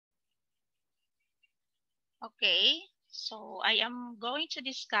Okay, so I am going to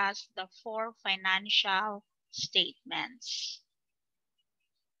discuss the four financial statements.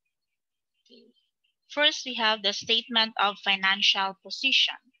 Okay. First, we have the statement of financial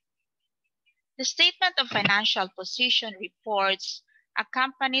position. The statement of financial position reports a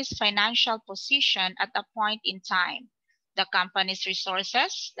company's financial position at a point in time, the company's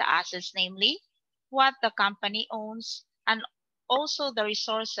resources, the assets namely, what the company owns, and also the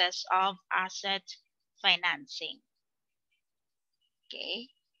resources of asset financing. Okay.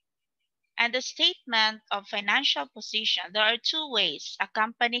 And the statement of financial position, there are two ways a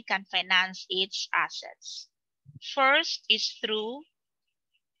company can finance its assets. First is through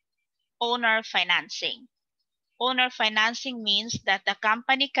owner financing. Owner financing means that the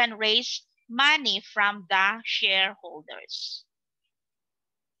company can raise money from the shareholders.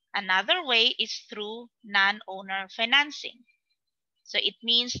 Another way is through non-owner financing. So it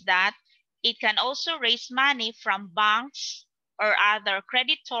means that it can also raise money from banks or other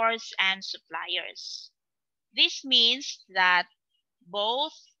creditors and suppliers. This means that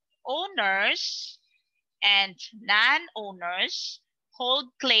both owners and non-owners hold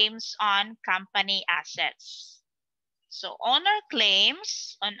claims on company assets. So owner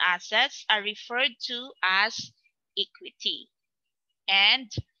claims on assets are referred to as equity, and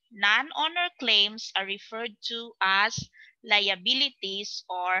non-owner claims are referred to as liabilities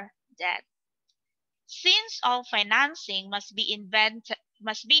or debt. Since all financing must be invested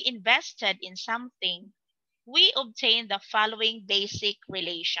in something, we obtain the following basic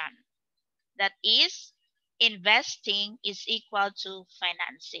relation. That is, investing is equal to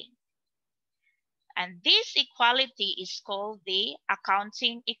financing. And this equality is called the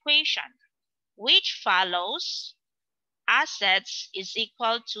accounting equation, which follows assets is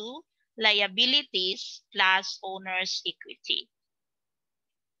equal to liabilities plus owner's equity.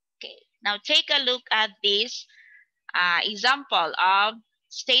 Okay, now take a look at this example of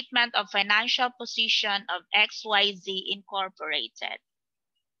statement of financial position of XYZ Incorporated.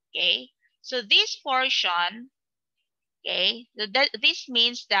 Okay, so this portion, okay, this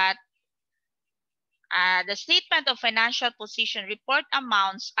means that the statement of financial position report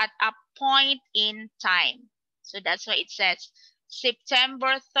amounts at a point in time. So that's why it says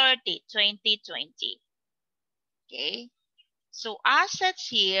September 30, 2020. Okay, so assets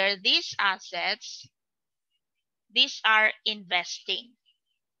here, these assets, these are investing.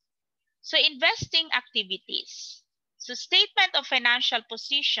 So investing activities. So statement of financial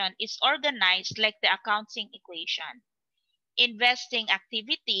position is organized like the accounting equation. Investing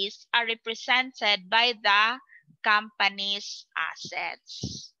activities are represented by the company's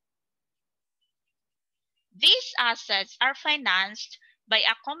assets. These assets are financed by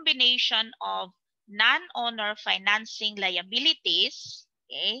a combination of non-owner financing liabilities,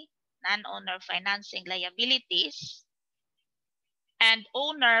 okay, non-owner financing liabilities, and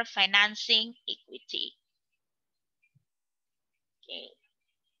owner financing equity. Okay.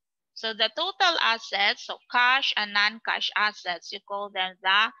 So the total assets, so cash and non-cash assets, you call them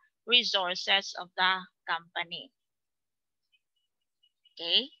the resources of the company.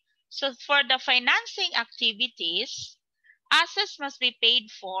 Okay. So for the financing activities, assets must be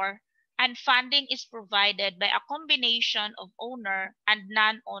paid for and funding is provided by a combination of owner and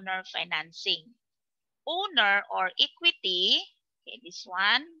non-owner financing. Owner or equity, okay, this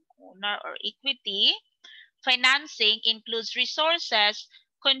one, owner or equity, financing includes resources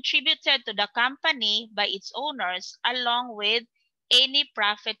contributed to the company by its owners along with any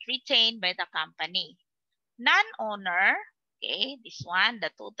profit retained by the company. Non-owner, okay, this one, the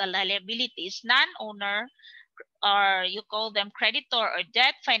total liabilities, non-owner, or you call them creditor or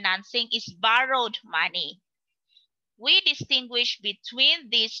debt financing, is borrowed money. We distinguish between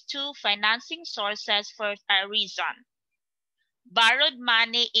these two financing sources for a reason. Borrowed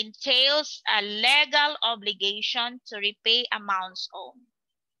money entails a legal obligation to repay amounts owed.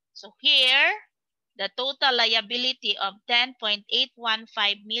 So here, the total liability of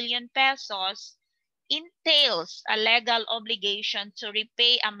 10.815 million pesos entails a legal obligation to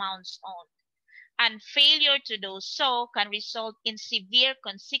repay amounts owed, and failure to do so can result in severe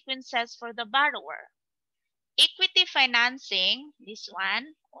consequences for the borrower. Equity financing, this one,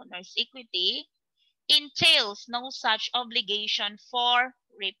 owner's equity, entails no such obligation for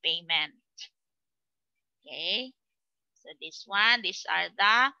repayment. Okay, so this one, these are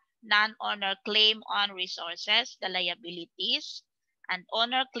the non-owner claim on resources, the liabilities, and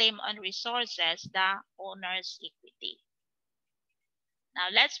owner claim on resources, the owner's equity. Now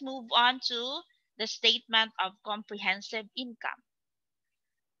let's move on to the statement of comprehensive income.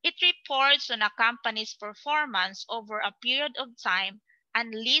 It reports on a company's performance over a period of time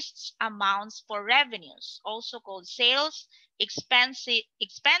and lists amounts for revenues, also called sales,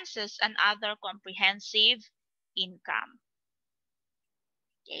 expenses, and other comprehensive income.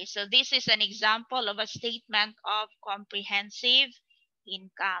 Okay, so this is an example of a statement of comprehensive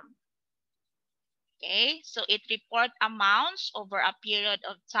income. Okay, so it report amounts over a period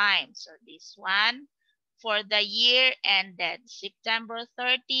of time. So this one for the year ended September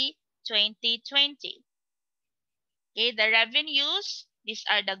 30, 2020. Okay, the revenues, these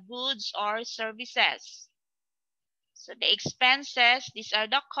are the goods or services. So the expenses, these are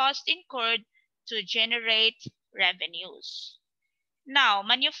the costs incurred to generate revenues. Now,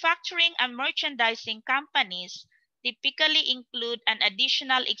 manufacturing and merchandising companies typically include an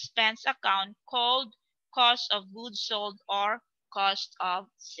additional expense account called cost of goods sold or cost of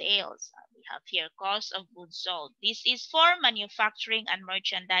sales. We have here cost of goods sold. This is for manufacturing and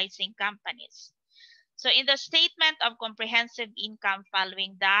merchandising companies. So in the statement of comprehensive income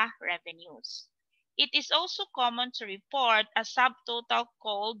following the revenues, it is also common to report a subtotal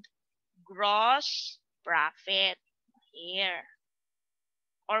called gross profit here,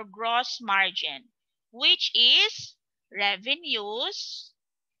 or gross margin, which is revenues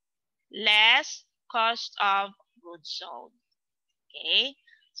less cost of goods sold. Okay,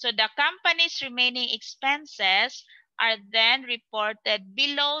 so the company's remaining expenses are then reported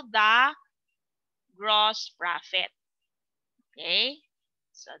below the gross profit. Okay,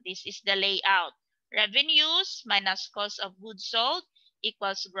 so this is the layout. Revenues minus cost of goods sold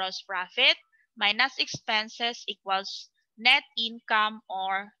equals gross profit, minus expenses equals net income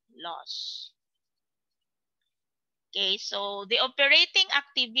or loss. Okay, so the operating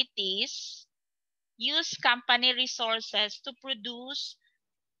activities use company resources to produce,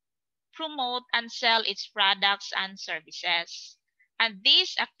 promote, and sell its products and services. And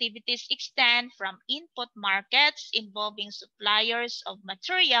these activities extend from input markets involving suppliers of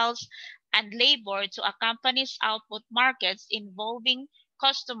materials and labor to a company's output markets involving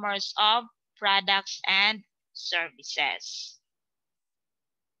customers of products and services.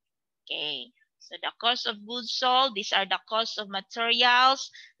 Okay, so the cost of goods sold, these are the costs of materials,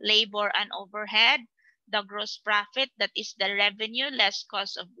 labor, and overhead. The gross profit, that is the revenue less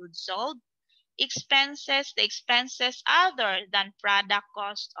cost of goods sold. Expenses, the expenses other than product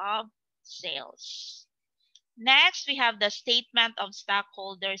cost of sales. Next, we have the statement of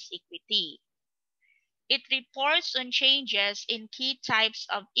stockholders' equity. It reports on changes in key types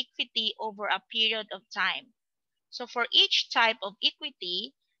of equity over a period of time. So for each type of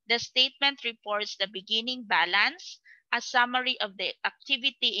equity, the statement reports the beginning balance, a summary of the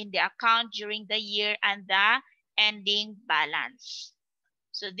activity in the account during the year, and the ending balance.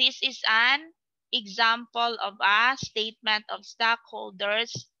 So this is an example of a statement of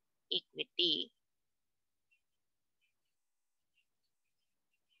stockholders' equity.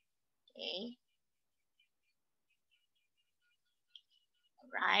 Okay.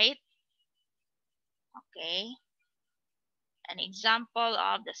 Right. Okay. An example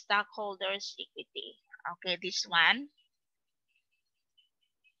of the stockholders' equity. Okay, this one.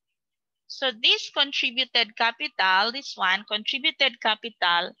 So this contributed capital, this one, contributed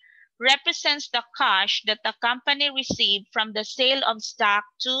capital, represents the cash that the company received from the sale of stock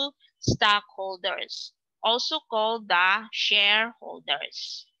to stockholders, also called the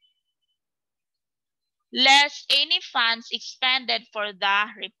shareholders, less any funds expended for the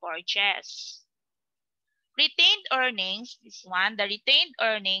repurchase. Retained earnings, this one, the retained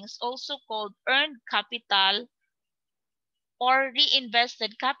earnings, also called earned capital or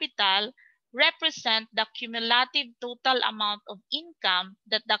reinvested capital, represent the cumulative total amount of income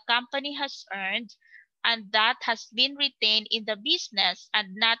that the company has earned and that has been retained in the business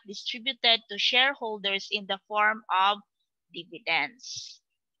and not distributed to shareholders in the form of dividends.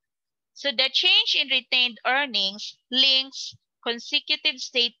 So the change in retained earnings links consecutive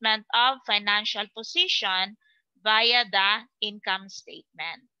statement of financial position via the income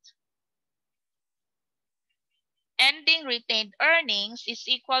statement. Ending retained earnings is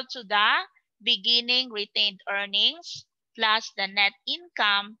equal to the beginning retained earnings plus the net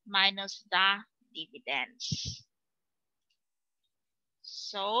income minus the dividends.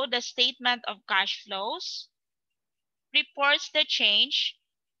 So the statement of cash flows reports the change,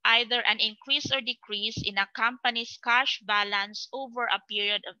 either an increase or decrease in a company's cash balance over a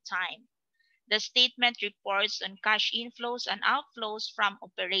period of time. The statement reports on cash inflows and outflows from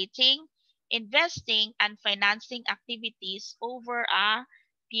operating, investing, and financing activities over a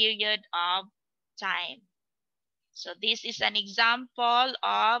period of time. So this is an example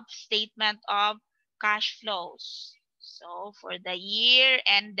of statement of cash flows. So for the year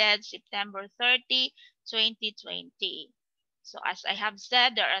ended September 30, 2020. So as I have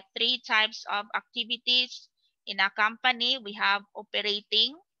said, there are three types of activities in a company. We have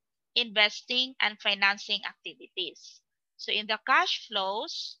operating, investing, and financing activities. So in the cash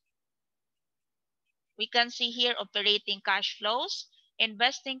flows, we can see here operating cash flows,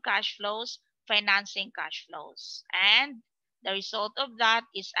 investing cash flows, financing cash flows. And the result of that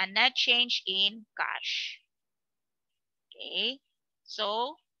is a net change in cash. Okay,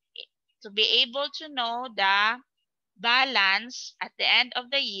 so to be able to know the balance at the end of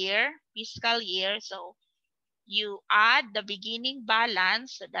the year, fiscal year, so you add the beginning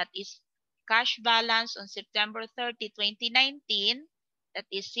balance, so that is cash balance on September 30, 2019, that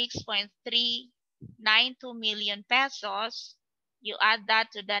is 6.392 million pesos. You add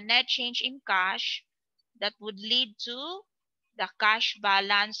that to the net change in cash, that would lead to the cash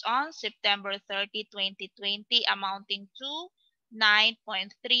balance on September 30, 2020, amounting to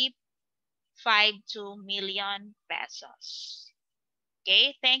 9.352 million pesos.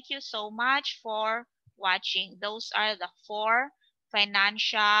 Okay, thank you so much for watching. Those are the 4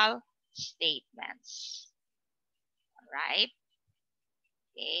 financial statements. All right.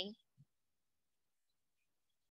 Okay.